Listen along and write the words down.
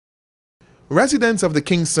Residents of the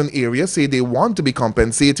Kingston area say they want to be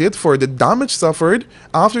compensated for the damage suffered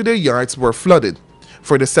after their yards were flooded.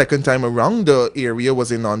 For the second time around, the area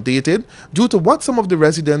was inundated due to what some of the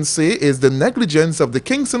residents say is the negligence of the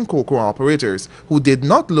Kingston Koker operators, who did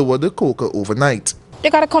not lower the Koker overnight. They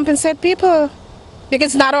got to compensate people because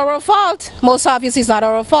it's not our fault. Most obviously it's not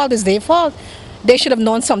our fault, it's their fault. They should have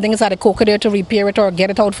known something is at a Koker there to repair it or get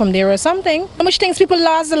it out from there or something. How much things people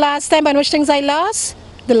lost the last time, and how much things I lost?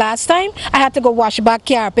 The last time I had to go wash back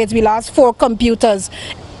carpets. We lost 4 computers.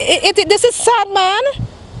 This is sad, man.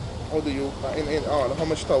 How do you, in all, how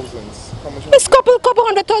much thousands? It's couple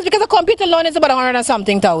hundred thousand, because a computer loan is about 100 and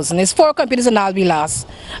something thousand. It's 4 computers and all we lost.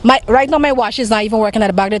 Right now my wash is not even working at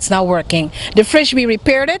the back, it's not working. The fridge, we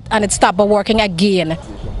repaired it and it stopped working again.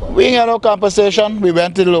 We ain't got no compensation. We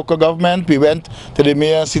went to the local government, we went to the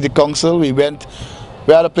mayor and city council, we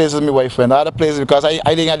other places my wife went, other places because I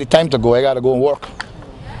didn't have the time to go, I got to go and work.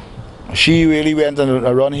 She really went and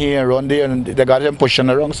run here and run there, and they got him pushing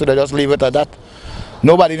around, so they just leave it at that.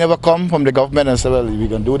 Nobody never come from the government and say, well, we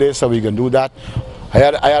can do this or we can do that. I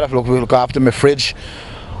had to look after my fridge.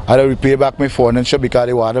 I had to repair back my furniture because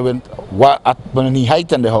the water went when he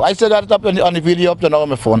height in the house. I still got it up on the video up to now on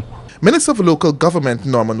my phone. Minister for Local Government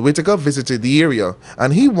Norman Whitaker visited the area,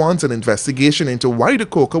 and he wants an investigation into why the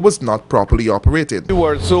Koker was not properly operated. We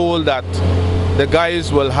were told that the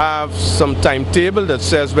guys will have some timetable that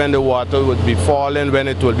says when the water would be falling, when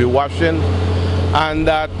it will be washing, and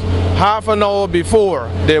that half an hour before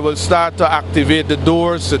they will start to activate the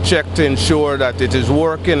doors to check to ensure that it is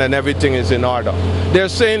working and everything is in order. They're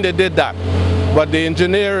saying they did that, but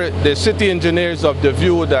the city engineer is of the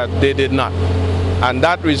view that they did not. And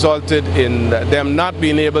that resulted in them not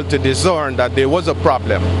being able to discern that there was a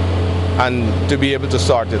problem and to be able to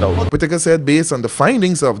sort it out. Whitaker said based on the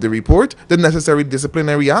findings of the report, the necessary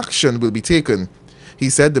disciplinary action will be taken.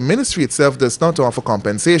 He said the ministry itself does not offer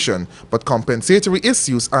compensation, but compensatory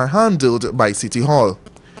issues are handled by City Hall.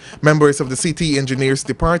 Members of the City Engineers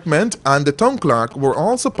Department and the Town Clerk were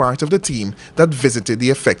also part of the team that visited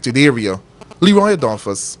the affected area. Leroy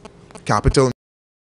Adolphus, Capital